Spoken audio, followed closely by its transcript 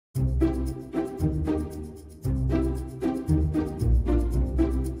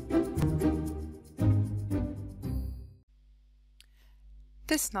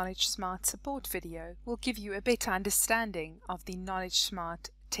This KnowledgeSmart support video will give you a better understanding of the KnowledgeSmart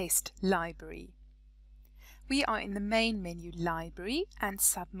test library. We are in the main menu Library and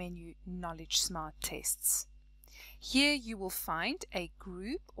submenu KnowledgeSmart tests. Here you will find a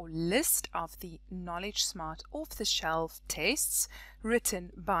group or list of the KnowledgeSmart off-the-shelf tests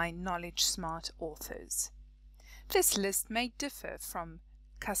written by KnowledgeSmart authors. This list may differ from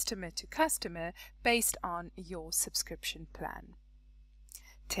customer to customer based on your subscription plan.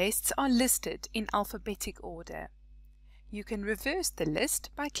 Tests are listed in alphabetic order. You can reverse the list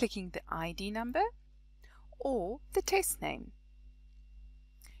by clicking the ID number or the test name.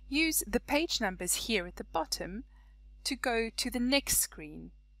 Use the page numbers here at the bottom to go to the next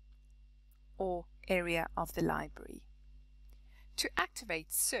screen or area of the library. To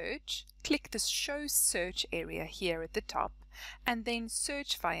activate search, click the Show Search area here at the top and then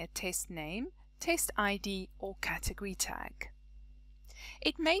search via test name, test ID or category tag.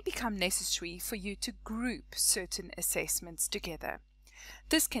 It may become necessary for you to group certain assessments together.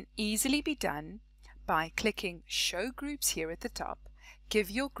 This can easily be done by clicking Show Groups here at the top,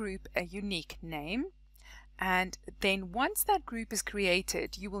 give your group a unique name, and then once that group is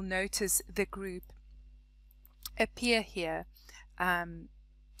created, you will notice the group appear here on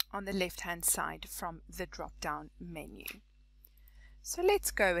the left-hand side from the drop-down menu. So let's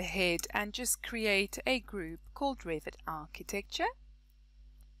go ahead and just create a group called Revit Architecture.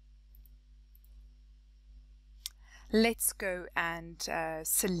 Let's go and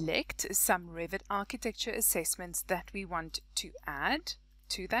select some Revit Architecture assessments that we want to add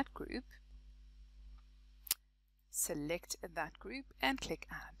to that group. Select that group and click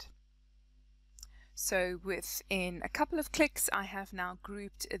Add. So within a couple of clicks, I have now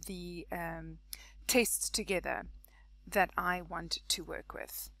grouped the tests together that I want to work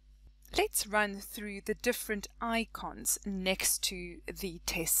with. Let's run through the different icons next to the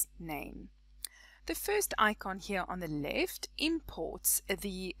test name. The first icon here on the left imports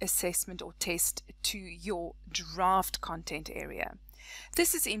the assessment or test to your draft content area.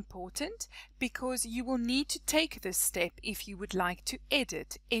 This is important because you will need to take this step if you would like to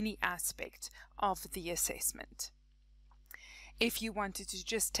edit any aspect of the assessment. If you wanted to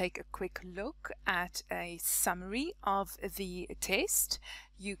just take a quick look at a summary of the test,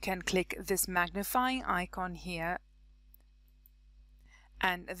 you can click this magnifying icon here,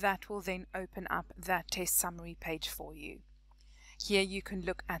 and that will then open up that test summary page for you. Here you can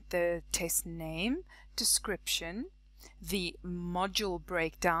look at the test name, description, the module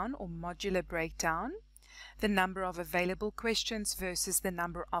breakdown or modular breakdown, the number of available questions versus the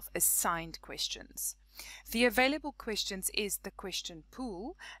number of assigned questions. The available questions is the question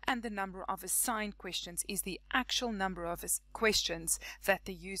pool, and the number of assigned questions is the actual number of questions that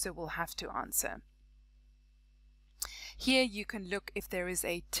the user will have to answer. Here you can look if there is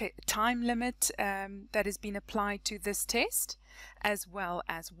a time limit that has been applied to this test, as well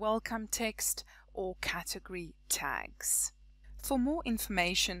as welcome text or category tags. For more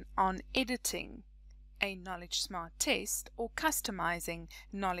information on editing a KnowledgeSmart test or customizing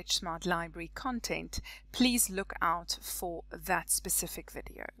KnowledgeSmart library content, please look out for that specific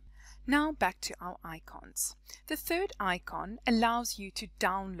video. Now back to our icons. The third icon allows you to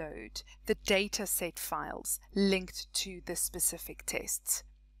download the dataset files linked to the specific tests.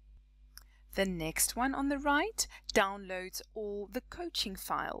 The next one on the right downloads all the coaching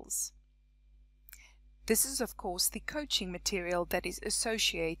files. This is of course the coaching material that is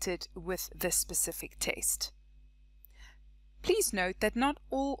associated with this specific test. Please note that not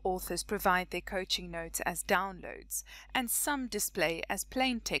all authors provide their coaching notes as downloads, and some display as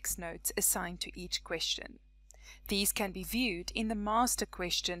plain text notes assigned to each question. These can be viewed in the master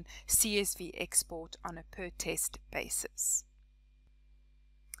question CSV export on a per test basis.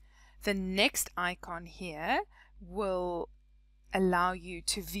 The next icon here will allow you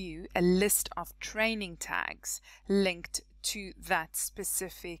to view a list of training tags linked to that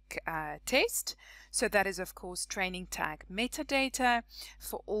specific test. So that is of course training tag metadata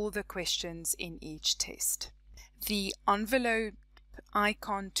for all the questions in each test. The envelope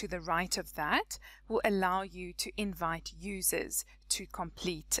icon to the right of that will allow you to invite users to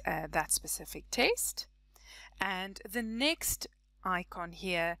complete that specific test. And the next icon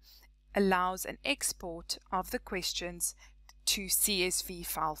here allows an export of the questions to CSV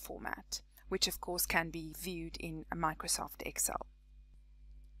file format, which of course can be viewed in Microsoft Excel.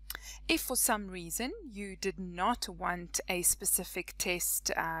 If for some reason you did not want a specific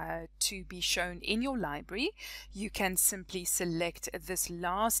test to be shown in your library, you can simply select this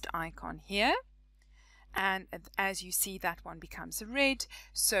last icon here, and as you see that one becomes red,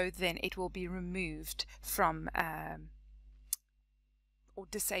 so then it will be removed from or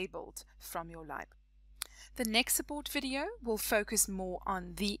disabled from your library. The next support video will focus more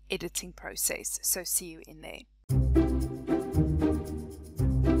on the editing process, so see you in there.